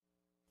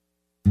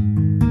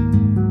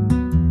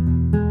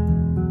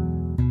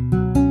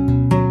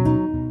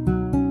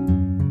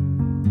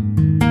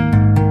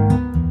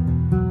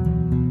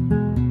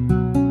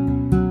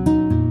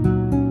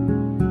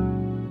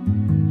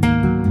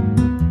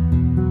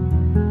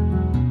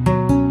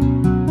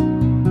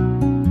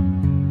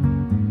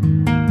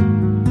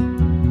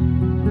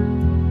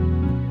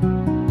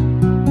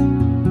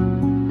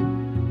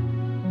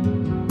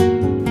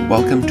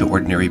Welcome to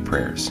Ordinary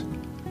Prayers,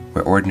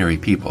 where ordinary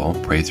people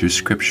pray through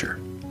Scripture.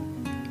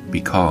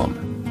 Be calm.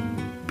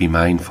 Be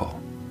mindful.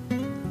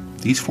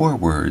 These 4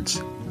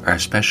 words are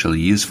especially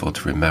useful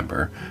to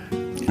remember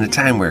in a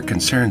time where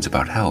concerns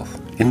about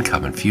health,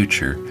 income, and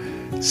future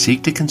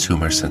seek to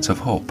consume our sense of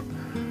hope.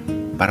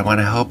 But I want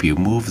to help you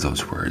move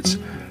those words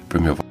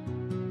from your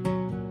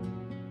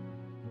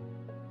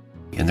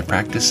in the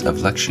practice of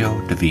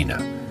Lectio Divina.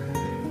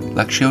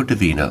 Lectio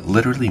Divina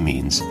literally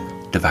means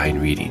divine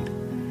reading.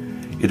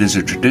 It is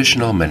a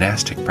traditional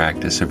monastic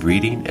practice of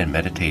reading and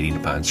meditating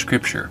upon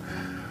Scripture,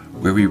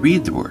 where we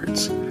read the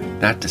words,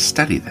 not to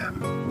study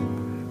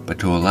them, but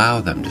to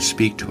allow them to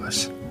speak to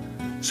us,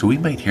 so we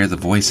might hear the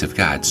voice of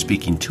God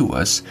speaking to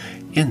us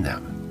in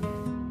them.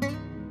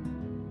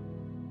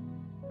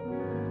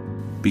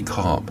 Be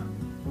calm,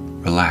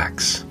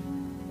 relax,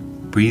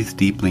 breathe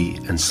deeply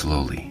and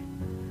slowly.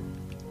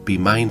 Be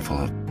mindful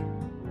of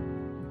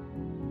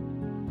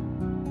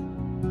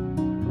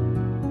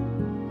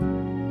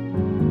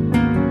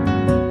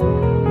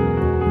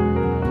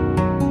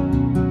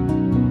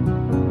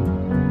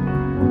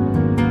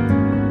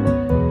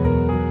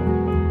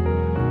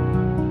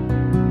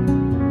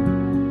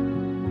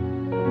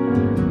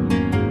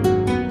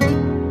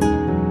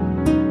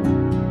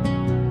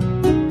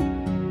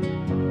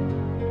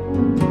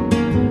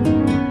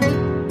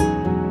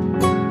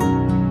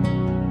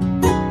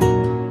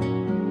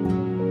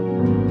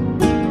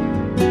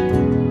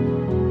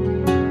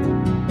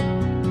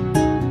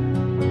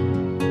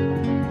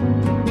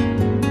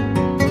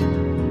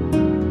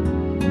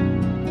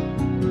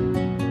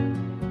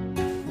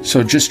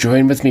So just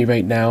join with me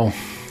right now.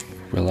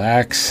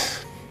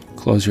 Relax.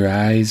 Close your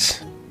eyes.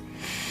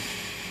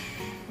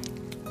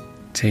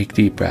 Take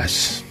deep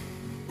breaths.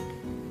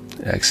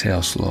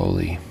 Exhale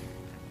slowly.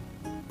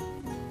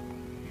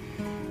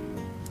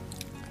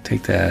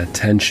 Take that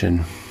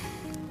attention.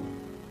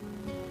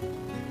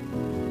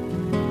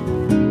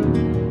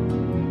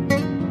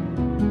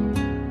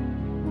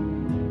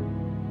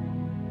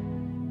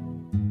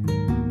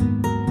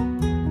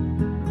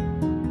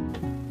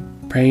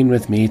 Praying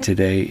with me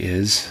today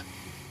is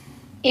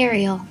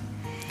Ariel.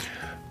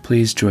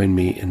 Please join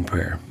me in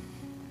prayer.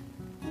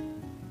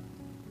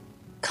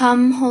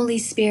 Come, Holy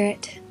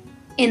Spirit,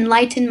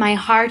 enlighten my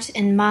heart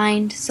and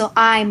mind so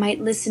I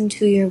might listen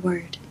to your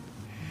word.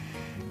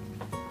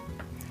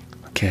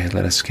 Okay,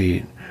 let us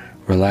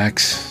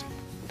relax,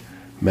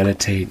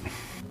 meditate.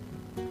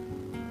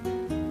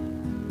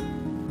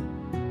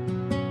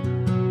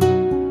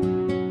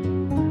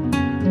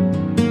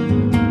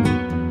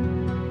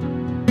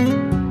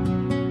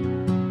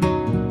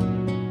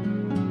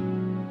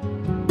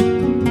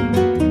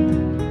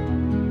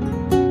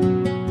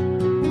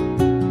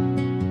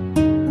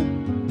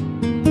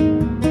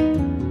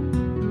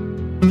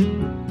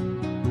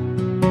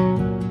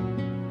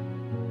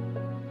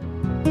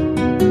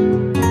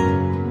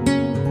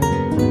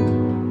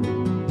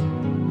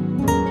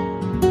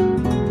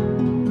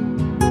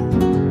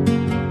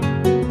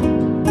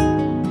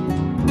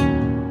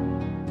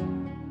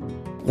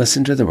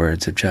 Listen to the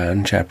words of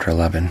John chapter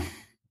 11,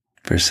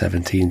 verse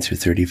 17 through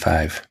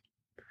 35.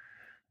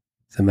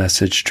 The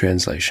Message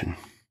translation.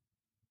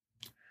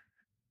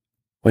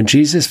 When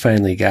Jesus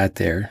finally got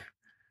there,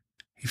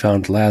 he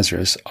found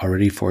Lazarus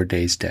already 4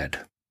 days dead.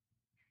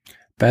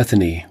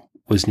 Bethany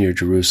was near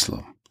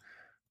Jerusalem,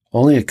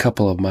 only a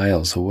couple of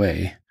miles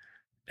away,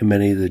 and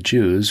many of the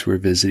Jews were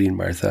visiting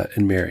Martha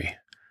and Mary,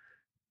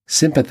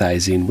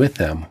 sympathizing with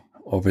them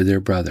over their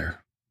brother.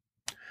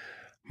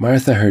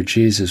 Martha heard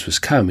Jesus was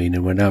coming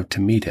and went out to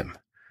meet him.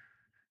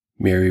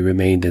 Mary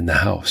remained in the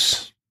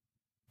house.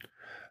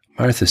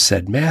 Martha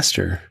said,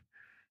 "Master,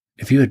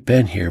 if you had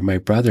been here, my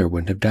brother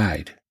wouldn't have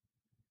died.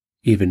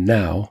 Even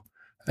now,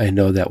 I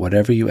know that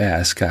whatever you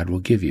ask, God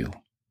will give you."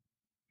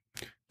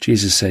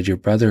 Jesus said, "Your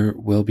brother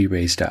will be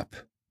raised up."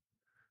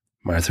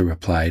 Martha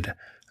replied,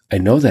 "I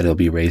know that he'll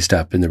be raised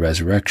up in the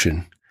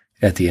resurrection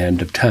at the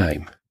end of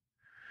time."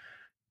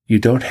 You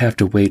don't have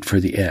to wait for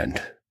the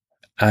end.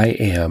 I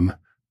am,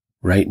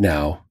 right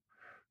now,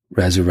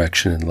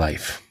 resurrection and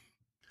life.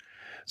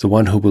 The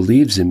one who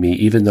believes in me,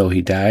 even though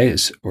he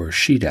dies or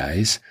she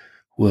dies,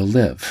 will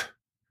live.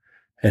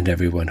 And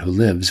everyone who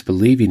lives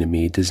believing in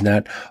me does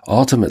not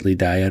ultimately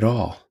die at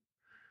all.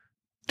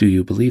 Do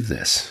you believe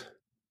this?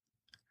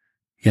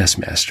 Yes,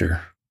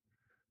 Master.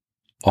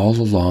 All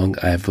along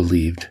I have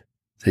believed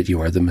that you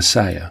are the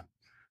Messiah,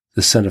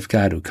 the Son of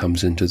God who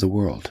comes into the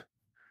world.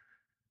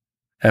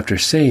 After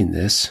saying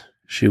this,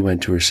 she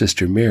went to her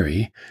sister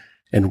Mary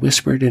and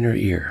whispered in her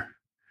ear,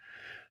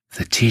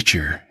 "The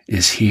teacher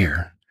is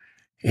here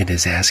and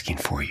is asking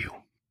for you."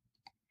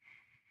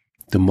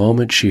 The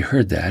moment she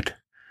heard that,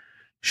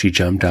 she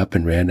jumped up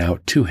and ran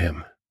out to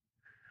him.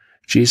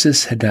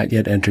 Jesus had not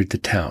yet entered the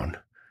town,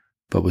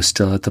 but was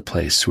still at the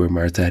place where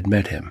Martha had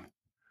met him.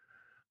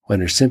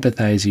 When her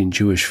sympathizing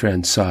Jewish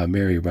friends saw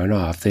Mary run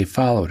off, they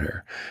followed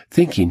her,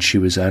 thinking she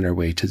was on her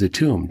way to the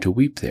tomb to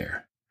weep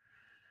there.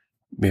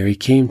 Mary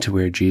came to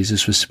where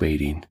Jesus was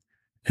waiting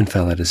and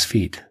fell at his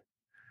feet,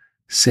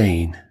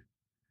 saying,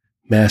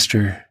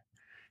 "Master,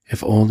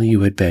 If only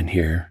you had been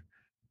here,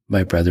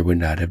 my brother would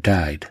not have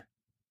died."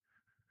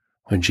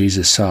 When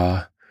Jesus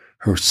saw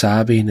her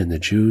sobbing and the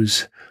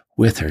Jews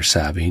with her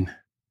sobbing,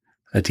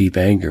 a deep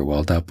anger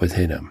welled up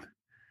within him.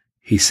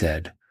 He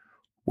said,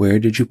 "Where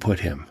did you put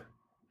him?"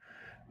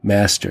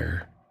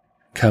 "Master,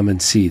 come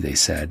and see," they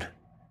said.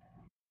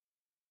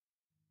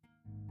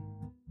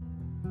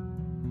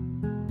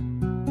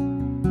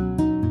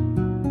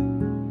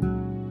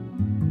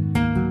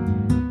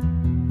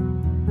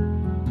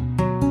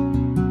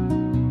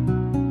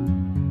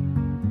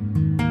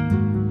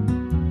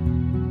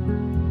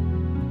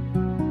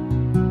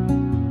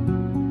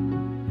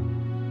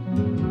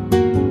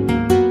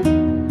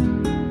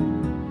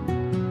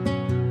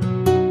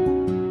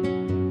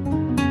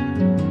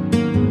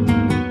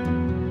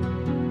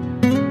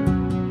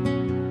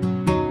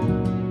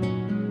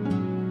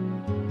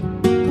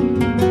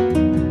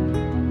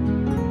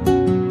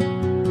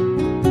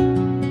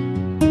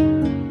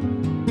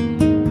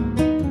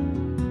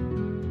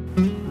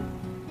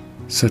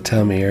 So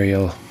tell me,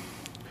 Ariel,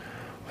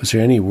 was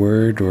there any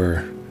word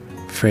or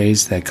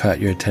phrase that caught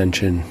your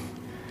attention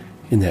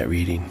in that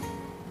reading?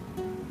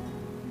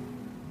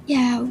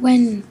 Yeah,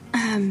 when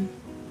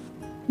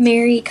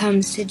Mary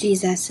comes to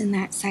Jesus in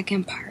that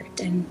second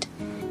part,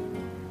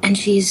 and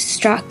she's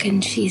struck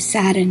and she's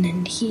saddened,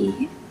 and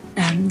he,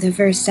 the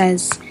verse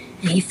says,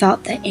 and he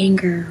felt the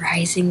anger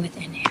rising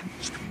within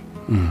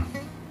him.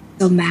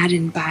 So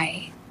maddened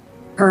by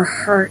her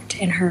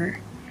hurt and her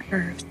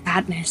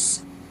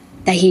sadness,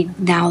 that he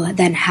now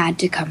then had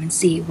to come and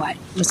see what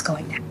was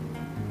going on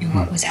and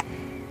what was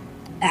happening.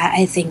 That,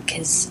 I think,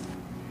 is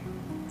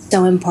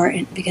so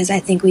important, because I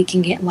think we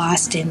can get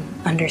lost in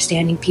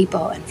understanding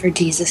people, and for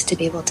Jesus to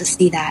be able to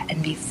see that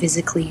and be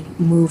physically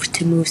moved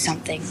to move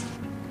something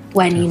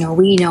when,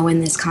 we know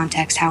in this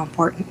context how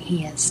important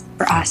he is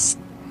for us.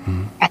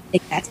 I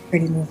think that's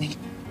pretty moving.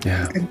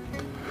 Yeah.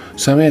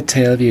 So I'm going to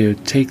tell you,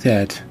 take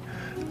that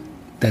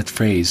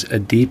phrase, "a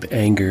deep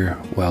anger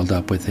welled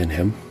up within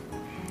him,"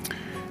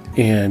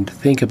 and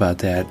think about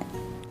that.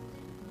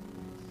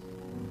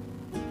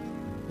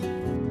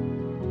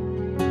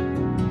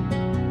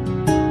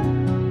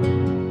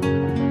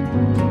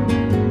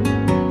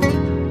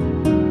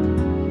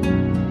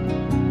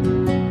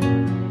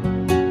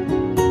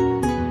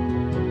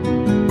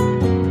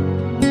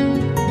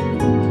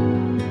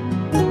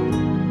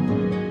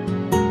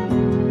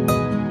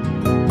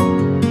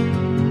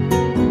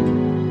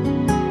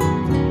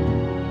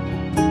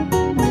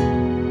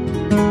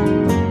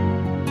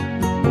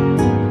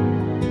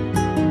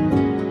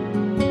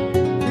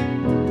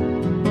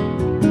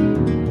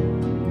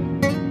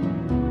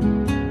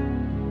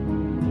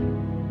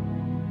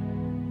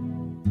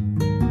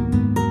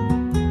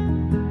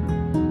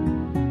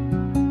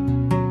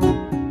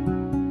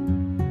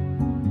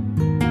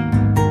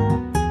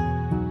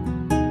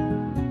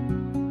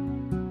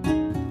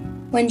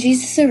 When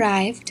Jesus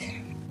arrived,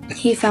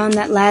 he found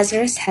that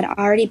Lazarus had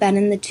already been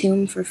in the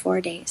tomb for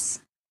 4 days.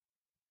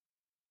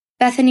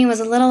 Bethany was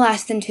a little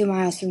less than 2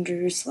 miles from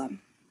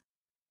Jerusalem.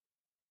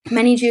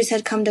 Many Jews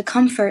had come to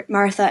comfort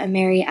Martha and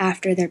Mary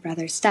after their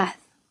brother's death.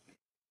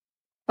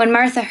 When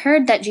Martha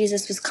heard that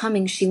Jesus was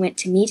coming, she went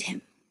to meet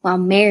him, while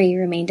Mary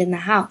remained in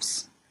the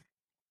house.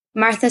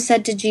 Martha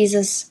said to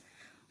Jesus,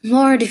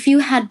 "Lord, if you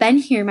had been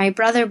here, my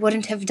brother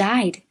wouldn't have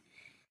died.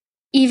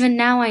 Even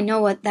now I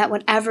know that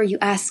whatever you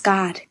ask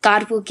God,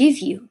 God will give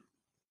you."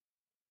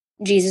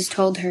 Jesus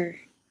told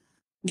her,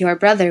 "Your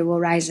brother will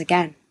rise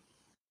again."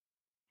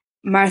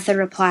 Martha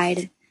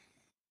replied,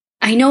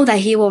 "I know that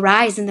he will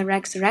rise in the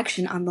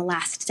resurrection on the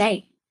last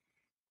day."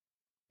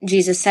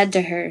 Jesus said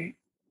to her,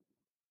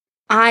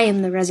 "I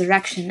am the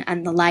resurrection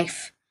and the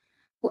life.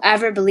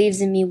 Whoever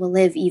believes in me will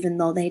live even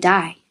though they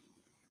die.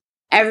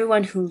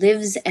 Everyone who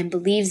lives and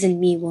believes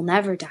in me will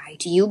never die.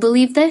 Do you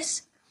believe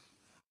this?"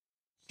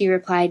 She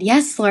replied,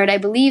 "Yes, Lord, I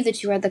believe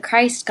that you are the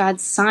Christ,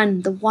 God's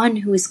Son, the one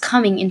who is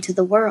coming into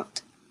the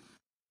world."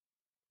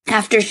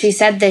 After she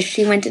said this,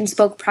 she went and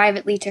spoke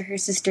privately to her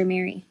sister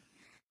Mary.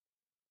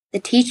 "The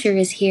teacher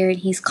is here, and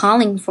he's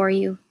calling for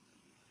you."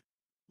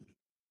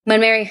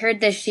 When Mary heard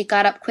this, she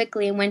got up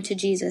quickly and went to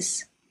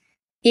Jesus.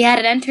 He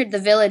hadn't entered the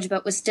village,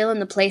 but was still in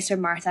the place where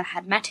Martha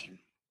had met him.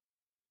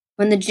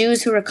 When the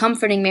Jews who were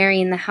comforting Mary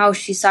in the house,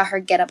 she saw her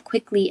get up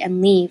quickly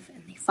and leave,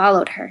 and they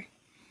followed her.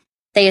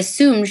 They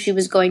assumed she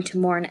was going to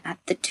mourn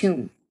at the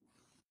tomb.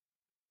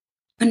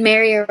 When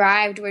Mary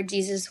arrived where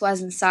Jesus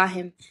was and saw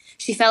him,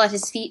 she fell at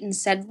his feet and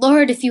said,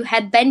 "Lord, if you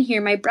had been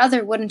here, my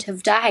brother wouldn't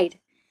have died."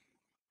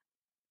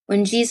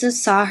 When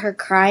Jesus saw her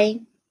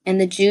crying,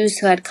 and the Jews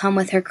who had come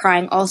with her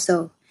crying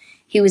also,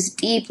 he was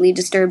deeply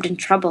disturbed and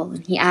troubled,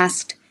 and he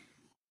asked,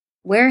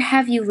 "Where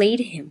have you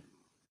laid him?"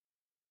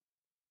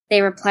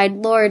 They replied,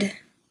 "Lord,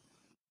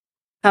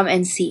 come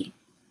and see."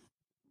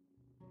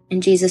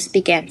 And Jesus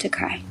began to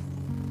cry.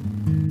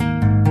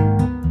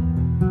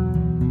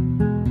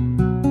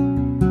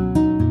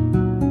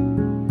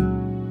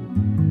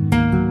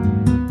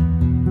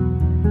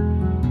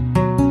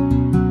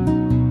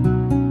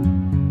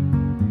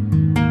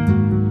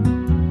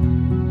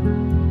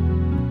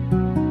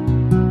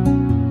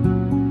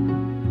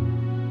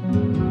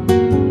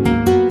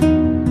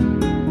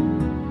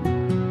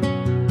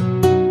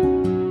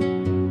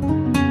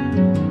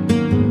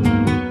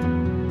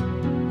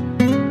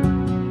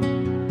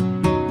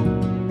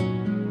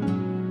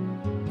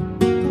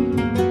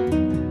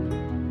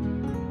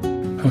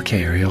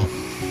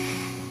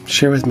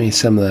 share with me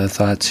some of the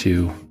thoughts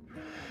you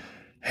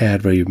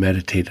had where you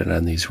meditated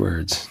on these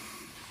words.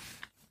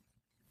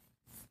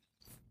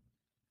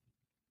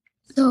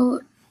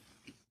 So,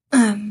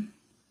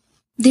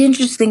 the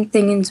interesting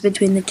thing is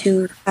between the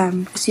two,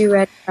 because you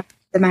read from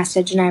the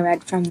Message and I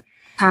read from the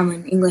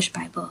Common English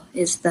Bible,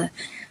 is the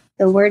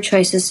word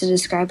choices to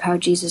describe how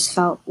Jesus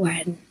felt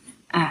when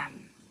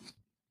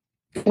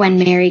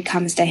Mary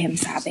comes to him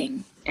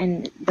sobbing.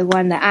 And the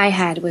one that I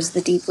had was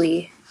the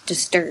deeply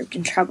disturbed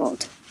and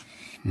troubled.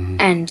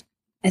 Mm-hmm. And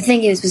I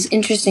think it was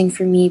interesting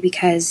for me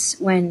because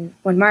when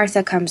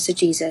Martha comes to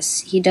Jesus,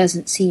 he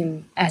doesn't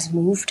seem as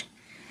moved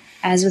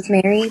as with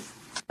Mary,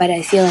 but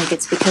I feel like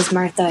it's because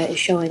Martha is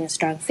showing a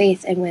strong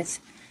faith. And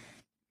with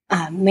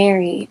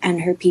Mary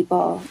and her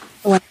people,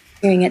 when I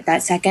was hearing it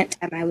that second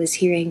time, I was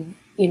hearing,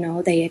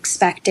 they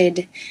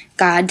expected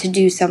God to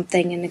do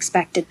something and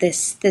expected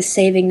this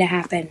saving to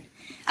happen,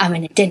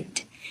 and it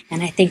didn't.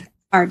 And I think it's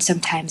hard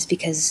sometimes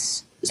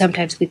because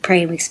sometimes we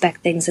pray and we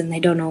expect things and they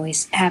don't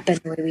always happen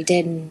the way we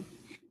did. And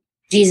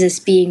Jesus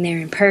being there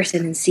in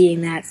person and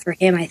seeing that, for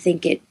him, I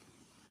think it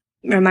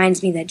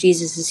reminds me that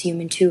Jesus is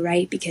human too,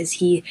 right? Because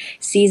he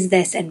sees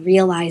this and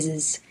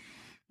realizes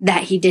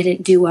that he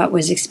didn't do what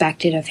was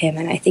expected of him.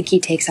 And I think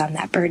he takes on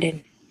that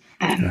burden.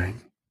 Right.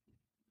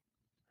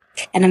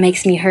 And it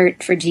makes me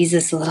hurt for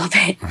Jesus a little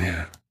bit.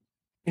 Yeah.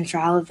 And for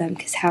all of them,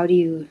 because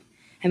the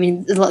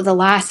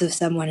loss of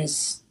someone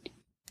is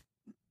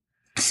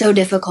so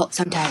difficult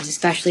sometimes,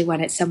 especially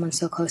when it's someone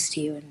so close to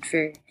you. And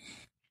for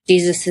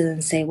Jesus to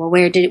then say, well,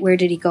 where did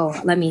he go?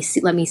 Let me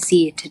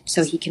see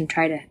so he can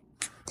try to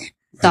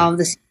solve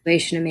the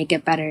situation and make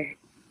it better.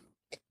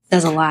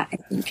 Does a lot, I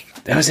think.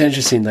 That was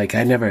interesting. Like,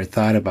 I never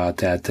thought about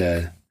that,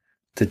 the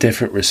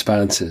different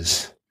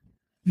responses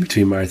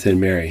between Martha and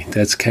Mary.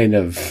 That's kind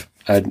of,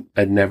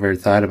 I'd never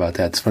thought about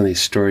that. It's one of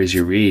these stories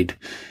you read,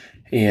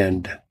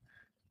 and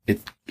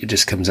it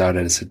just comes out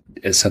as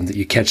something,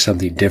 you catch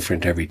something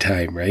different every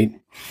time, right?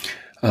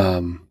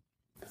 And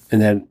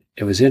then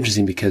it was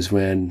interesting because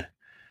when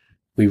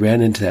we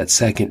ran into that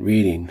second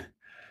reading,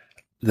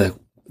 the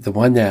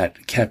one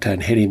that kept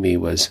on hitting me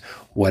was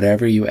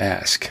whatever you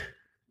ask,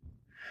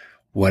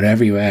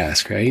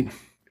 right?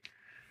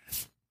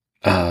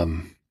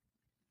 And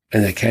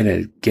that kind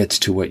of gets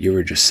to what you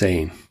were just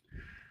saying.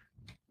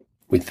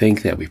 We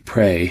think that we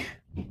pray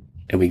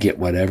and we get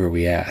whatever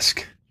we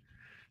ask.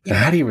 Yeah.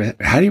 Now,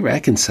 how do you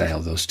reconcile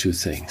those two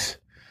things?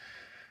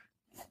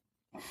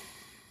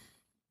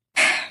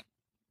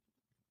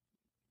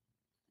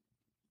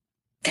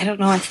 I don't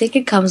know. I think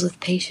it comes with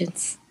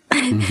patience.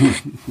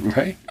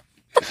 Right?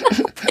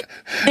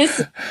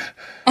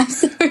 I'm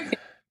sorry.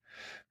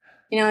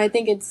 I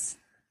think it's,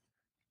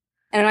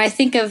 I don't know, I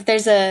think of,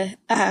 there's a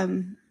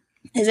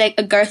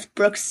Garth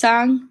Brooks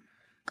song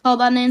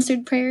called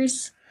Unanswered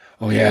Prayers.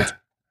 Oh, yeah.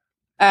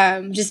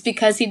 Just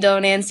because he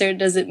don't answer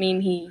doesn't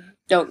mean he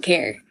don't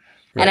care.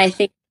 Right. And I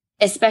think,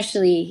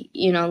 especially,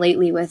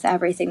 lately with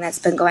everything that's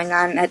been going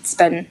on, that's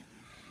been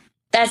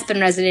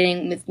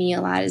resonating with me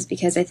a lot, is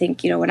because I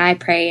think, when I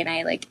pray and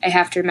I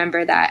have to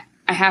remember that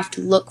I have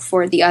to look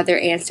for the other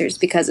answers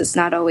because it's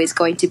not always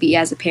going to be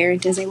as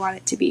apparent as I want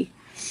it to be.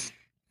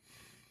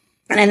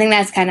 And I think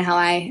that's kind of how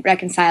I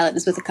reconcile it,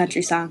 is with a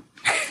country song.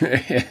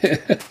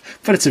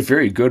 But it's a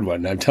very good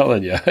one, I'm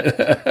telling you.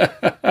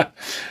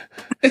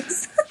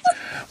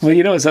 Well,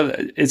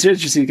 it's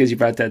interesting because you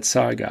brought that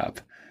song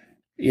up.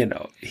 He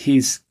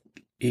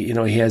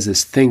has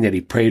this thing that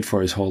he prayed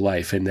for his whole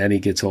life, and then he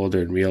gets older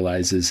and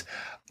realizes,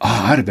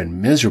 I'd have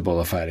been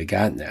miserable if I'd have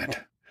gotten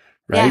that,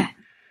 right? Yeah.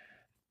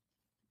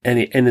 And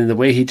in the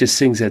way he just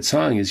sings that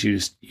song is you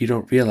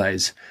don't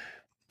realize.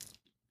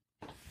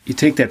 You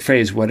take that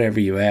phrase, whatever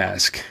you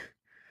ask.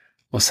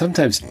 Well,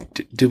 sometimes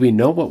do we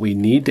know what we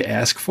need to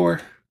ask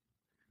for?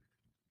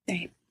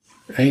 Right.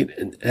 Right?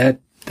 And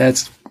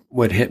that's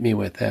what hit me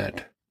with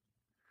that.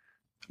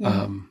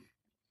 Mm-hmm.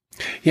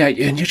 Yeah,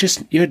 and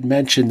you had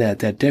mentioned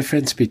that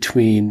difference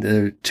between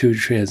the two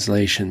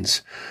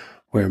translations,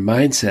 where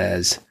mine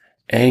says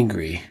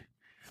angry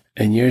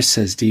and yours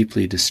says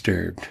deeply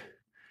disturbed.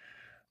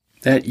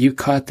 That you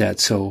caught that.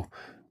 So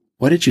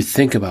what did you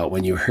think about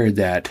when you heard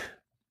that?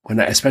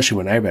 Especially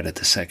when I read it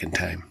the second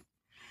time.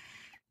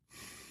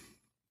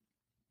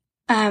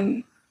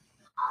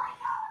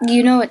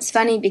 It's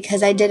funny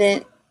because I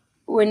didn't,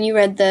 when you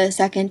read the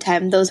second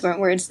time, those weren't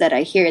words that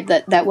I heard.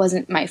 That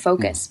wasn't my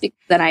focus. Because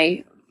then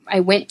I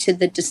went to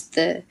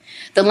the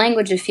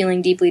language of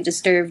feeling deeply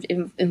disturbed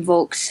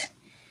invokes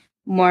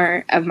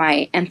more of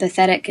my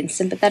empathetic and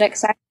sympathetic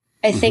side,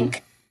 I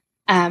think.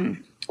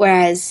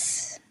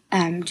 Whereas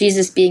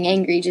Jesus being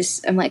angry,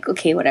 I'm like,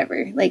 okay,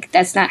 whatever. Like,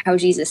 that's not how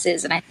Jesus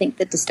is. And I think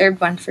the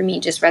disturbed one for me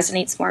just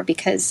resonates more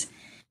because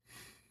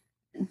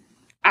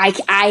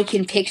I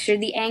can picture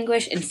the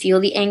anguish and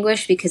feel the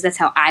anguish, because that's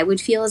how I would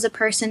feel as a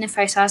person if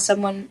I saw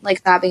someone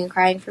like sobbing and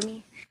crying for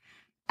me.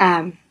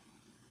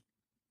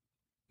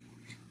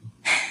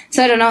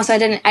 So I don't know. So I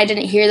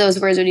didn't hear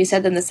those words when you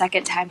said them the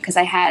second time, because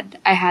I had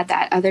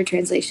that other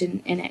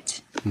translation in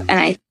it.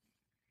 And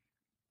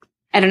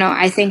I don't know.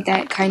 I think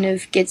that kind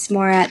of gets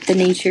more at the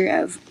nature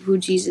of who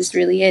Jesus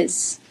really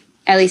is,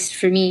 at least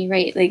for me,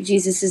 right? Like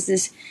Jesus is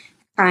this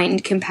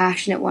kind,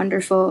 compassionate,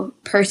 wonderful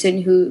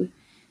person who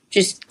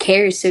just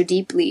cares so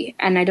deeply.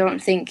 And I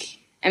think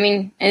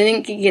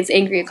he gets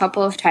angry a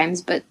couple of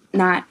times, but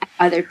not at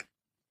other people.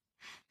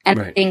 And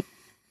Right. I think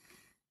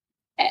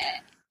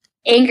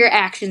anger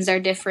actions are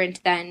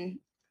different than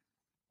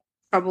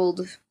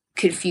troubled,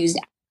 confused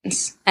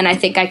actions. And I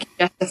think I can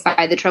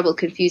justify the troubled,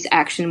 confused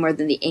action more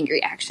than the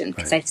angry action,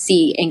 because Right. I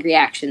see angry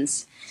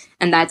actions,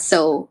 and that's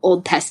so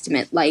Old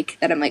Testament like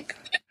that I'm like,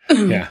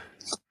 Yeah.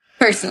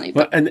 personally.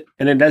 Well, and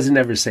it doesn't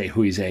ever say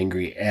who he's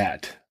angry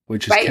at,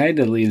 which is Right. kind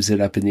of leaves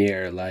it up in the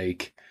air.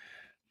 Like,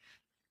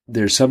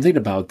 there's something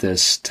about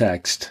this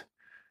text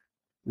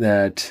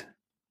that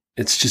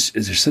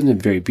there's something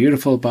very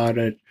beautiful about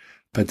it,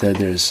 but then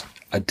there's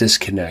a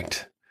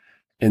disconnect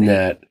in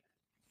that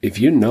if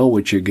you know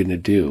what you're going to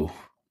do,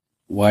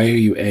 why are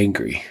you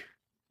angry?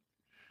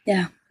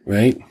 Yeah.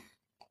 Right?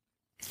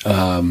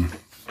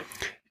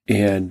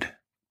 And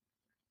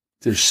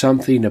there's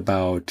something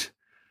about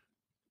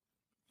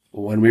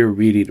when we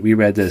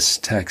read this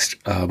text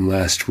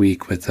last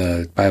week with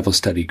a Bible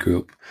study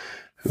group.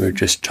 We were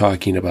just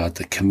talking about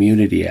the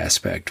community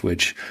aspect,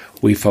 which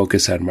we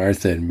focus on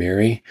Martha and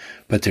Mary,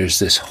 but there's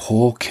this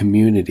whole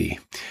community,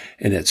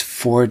 and it's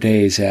 4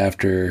 days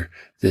after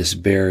this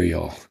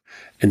burial,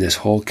 and this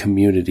whole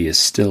community is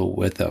still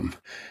with them,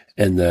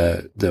 and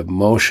the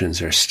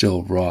emotions are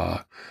still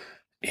raw.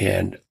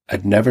 And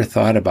I'd never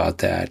thought about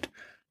that,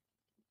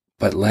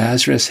 but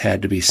Lazarus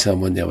had to be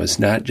someone that was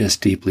not just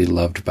deeply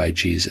loved by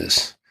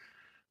Jesus,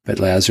 but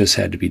Lazarus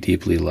had to be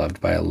deeply loved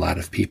by a lot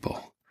of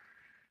people.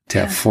 To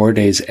have 4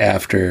 days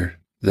after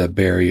the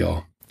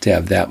burial, to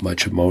have that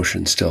much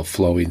emotion still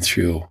flowing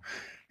through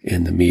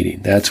in the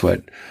meeting. That's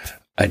what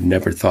I'd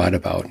never thought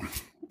about.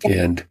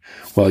 And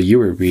while you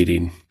were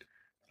reading,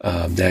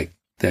 that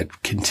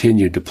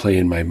continued to play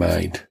in my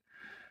mind,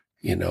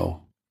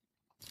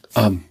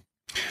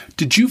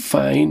 Did you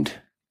find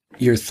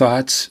your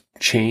thoughts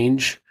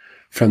change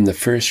from the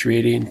first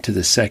reading to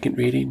the second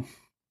reading?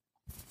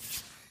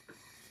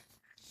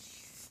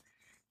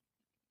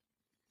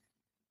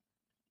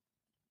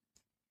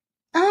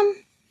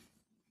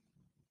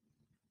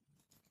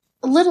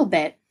 A little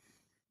bit.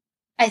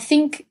 I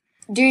think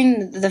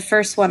during the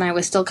first one, I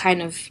was still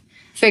kind of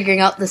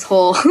figuring out this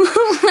whole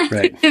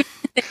Right.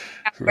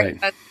 Right.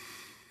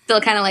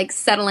 Still kind of like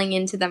settling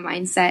into the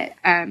mindset,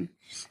 and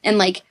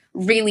like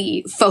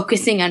really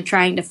focusing on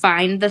trying to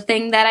find the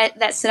thing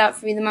that stood out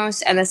for me the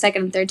most. And the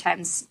second and third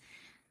times,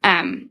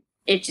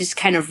 it just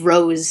kind of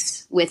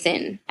rose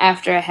within.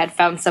 After I had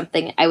found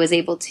something, I was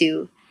able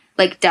to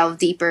like delve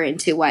deeper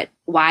into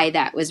why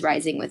that was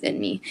rising within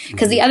me.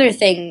 Because the other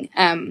thing,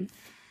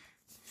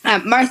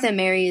 Martha and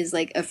Mary is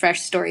like a fresh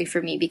story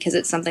for me because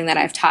it's something that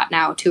I've taught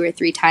now 2 or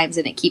 3 times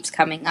and it keeps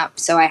coming up.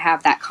 So I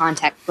have that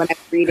context when I'm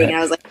reading, and I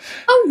was like,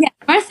 oh yeah,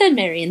 Martha and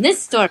Mary in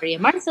this story,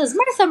 and Martha's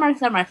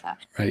Martha.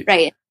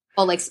 Right.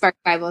 Whole like Spark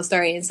Bible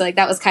story. And so like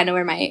that was kind of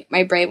where my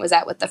brain was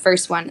at with the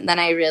first one. And then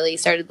I really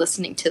started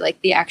listening to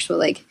like the actual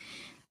like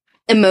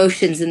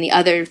emotions and the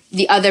other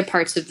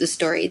parts of the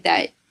story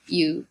that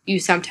you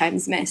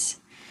sometimes miss.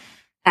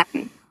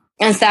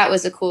 And so that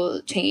was a cool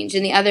change.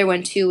 And the other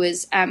one too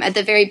was at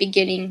the very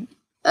beginning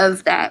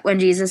of that, when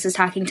Jesus is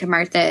talking to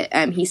Martha,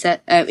 he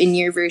said, in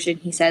your version,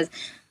 he says,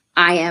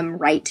 I am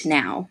right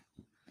now.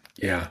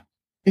 Yeah.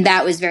 And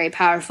that was very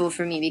powerful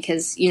for me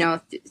because,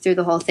 through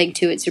the whole thing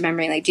too, it's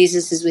remembering like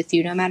Jesus is with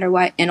you no matter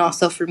what. And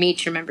also for me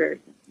to remember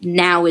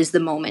now is the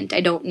moment.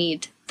 I don't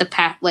need the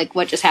past, like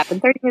what just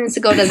happened 30 minutes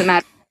ago doesn't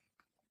matter.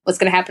 What's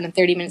going to happen in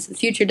 30 minutes in the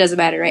future doesn't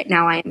matter. Right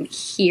now I am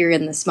here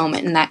in this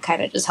moment. And that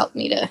kind of just helped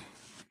me to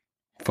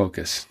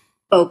focus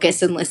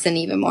and listen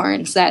even more.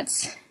 And so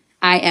that's,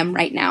 I am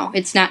right now.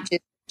 It's not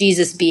just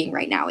Jesus being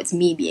right now. It's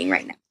me being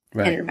right now.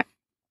 Right. And remember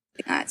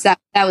that. So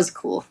that was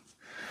cool.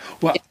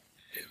 Well,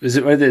 was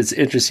it one of those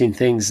interesting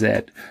things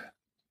that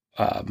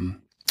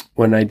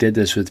when I did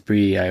this with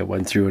Bree, I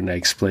went through and I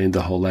explained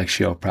the whole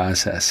Lectio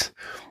process.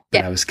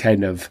 But I was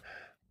kind of,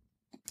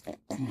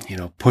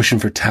 pushing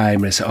for time.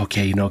 And I said,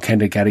 okay,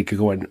 kind of got to get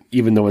going,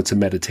 even though it's a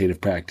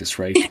meditative practice,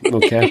 right?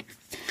 Okay.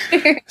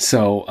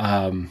 So,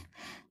 I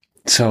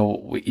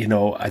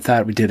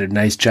thought we did a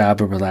nice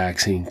job of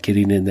relaxing,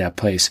 getting in that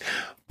place.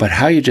 But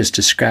how you just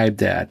described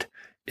that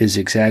is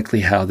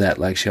exactly how that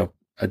Lectio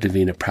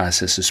Divina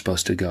process is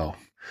supposed to go.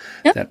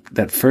 Yep.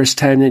 That first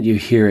time that you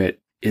hear it,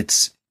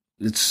 it's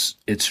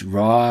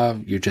raw.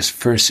 You're just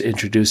first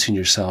introducing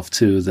yourself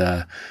to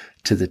the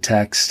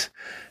text,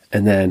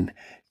 and then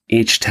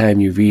each time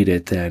you read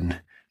it,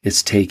 then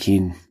it's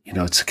taking,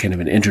 it's kind of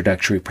an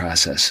introductory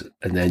process,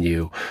 and then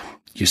you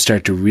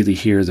start to really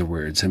hear the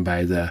words. And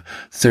by the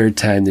third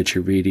time that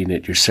you're reading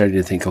it, you're starting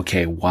to think,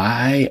 okay,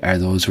 why are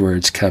those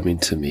words coming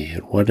to me?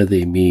 And what do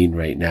they mean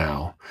right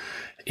now?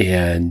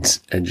 And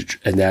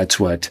that's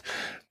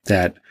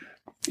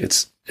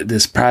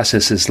this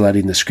process is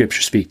letting the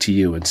scripture speak to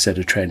you instead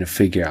of trying to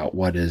figure out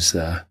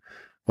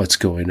what's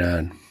going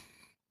on.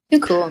 Too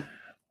cool.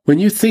 When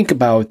you think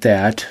about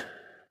that,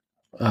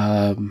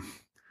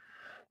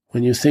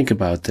 when you think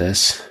about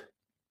this,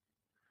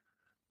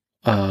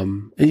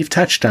 and you've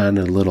touched on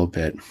it a little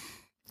bit,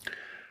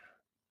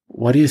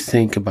 what do you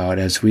think about,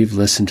 as we've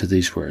listened to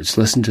these words,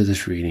 listened to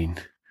this reading,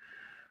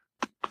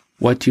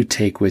 what do you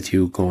take with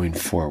you going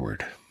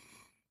forward?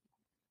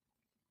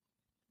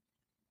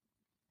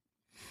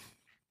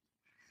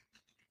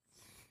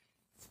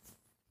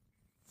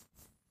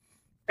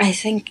 I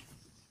think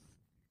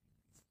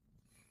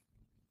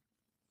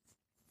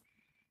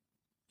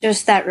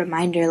just that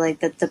reminder, like,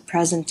 that the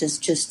present is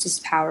just as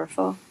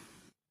powerful,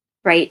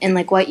 right? And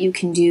like what you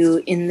can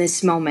do in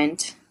this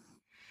moment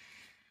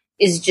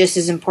is just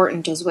as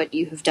important as what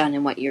you have done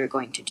and what you're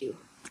going to do.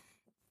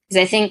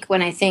 Because I think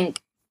when I think,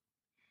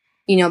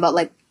 about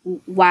like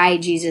why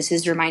Jesus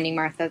is reminding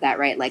Martha that,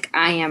 right? Like,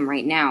 I am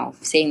right now,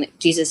 saying that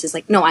Jesus is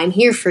like, no, I'm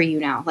here for you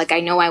now. Like, I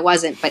know I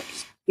wasn't, but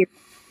here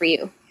for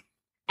you.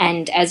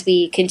 And as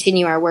we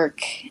continue our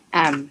work,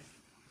 and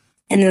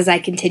as I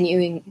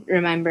continue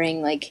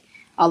remembering, like,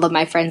 all of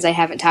my friends I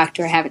haven't talked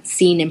to or haven't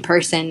seen in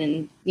person,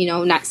 and,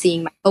 not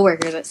seeing my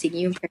coworkers, but seeing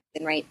you in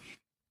person, right?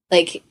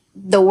 Like,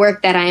 the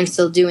work that I am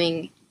still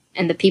doing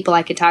and the people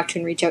I could talk to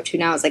and reach out to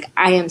now is like,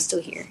 I am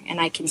still here and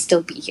I can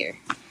still be here.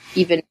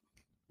 Even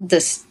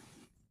this,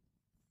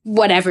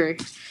 whatever,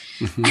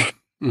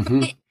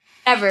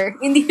 ever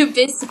in the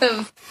abyss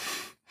of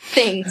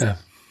things,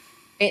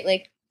 right?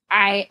 Like,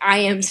 I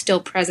am still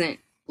present.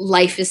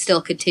 Life is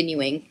still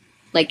continuing.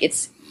 Like,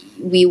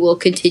 we will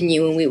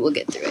continue and we will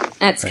get through it.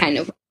 That's kind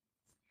of what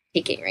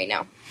I'm taking right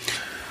now.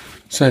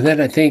 So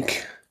then I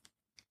think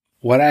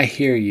what I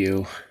hear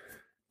you,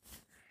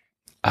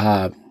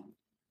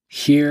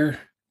 here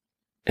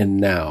and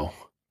now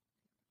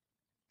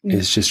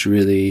is just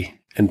really,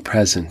 and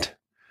present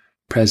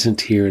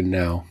here and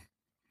now.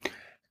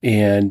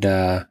 And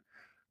I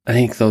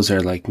think those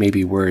are like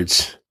maybe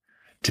words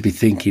to be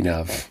thinking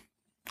of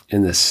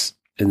in this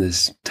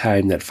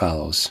time that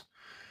follows.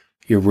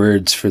 Your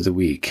words for the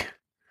week,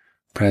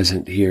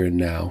 present here and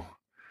now,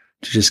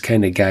 to just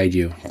kind of guide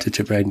you,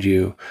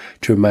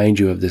 to remind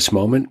you of this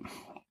moment,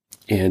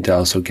 and to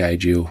also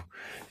guide you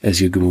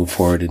as you move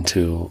forward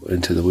into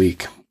the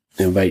week.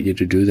 I invite you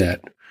to do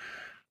that.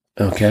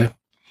 Okay?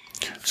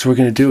 So what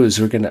we're going to do is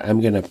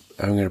I'm going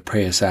to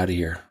pray us out of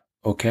here.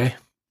 Okay?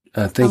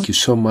 Thank you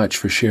so much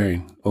for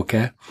sharing.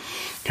 Okay?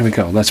 Here we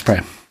go. Let's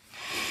pray.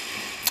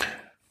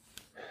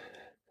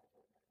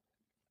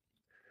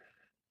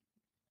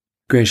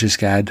 Gracious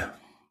God,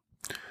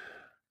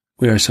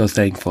 we are so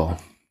thankful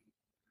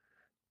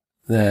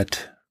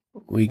that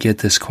we get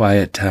this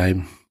quiet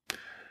time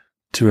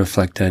to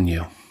reflect on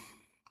you.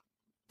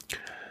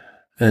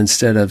 And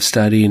instead of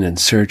studying and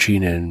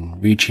searching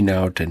and reaching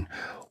out and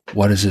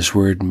what does this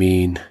word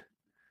mean,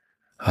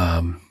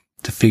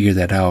 to figure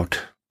that out,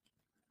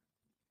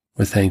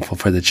 we're thankful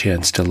for the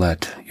chance to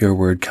let your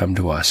word come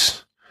to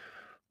us,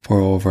 pour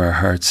over our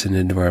hearts and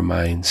into our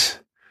minds,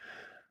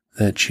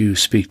 that you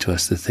speak to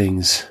us the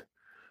things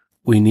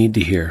we need to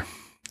hear.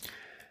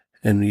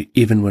 And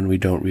even when we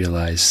don't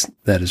realize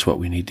that is what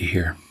we need to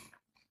hear,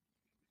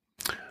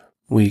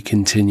 we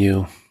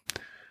continue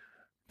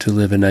to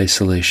live in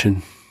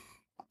isolation.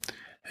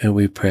 And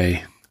we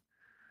pray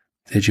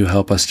that you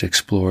help us to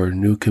explore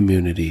new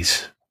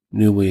communities,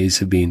 new ways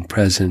of being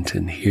present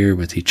and here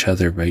with each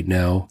other right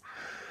now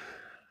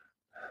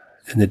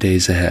in the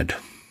days ahead.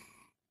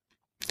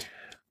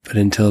 But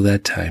until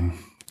that time,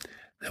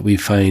 that we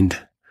find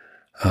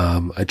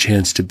a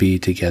chance to be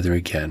together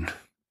again.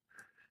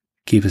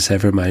 Keep us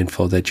ever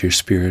mindful that your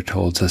Spirit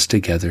holds us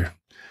together.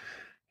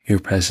 Your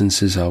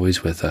presence is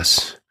always with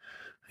us.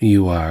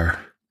 You are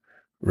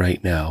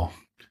right now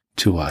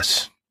to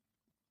us.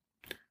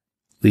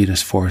 Lead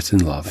us forth in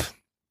love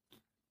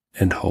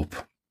and hope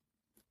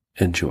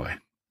and joy.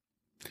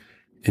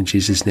 In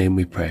Jesus' name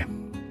we pray.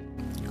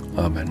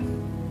 Amen.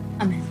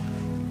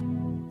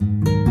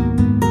 Amen.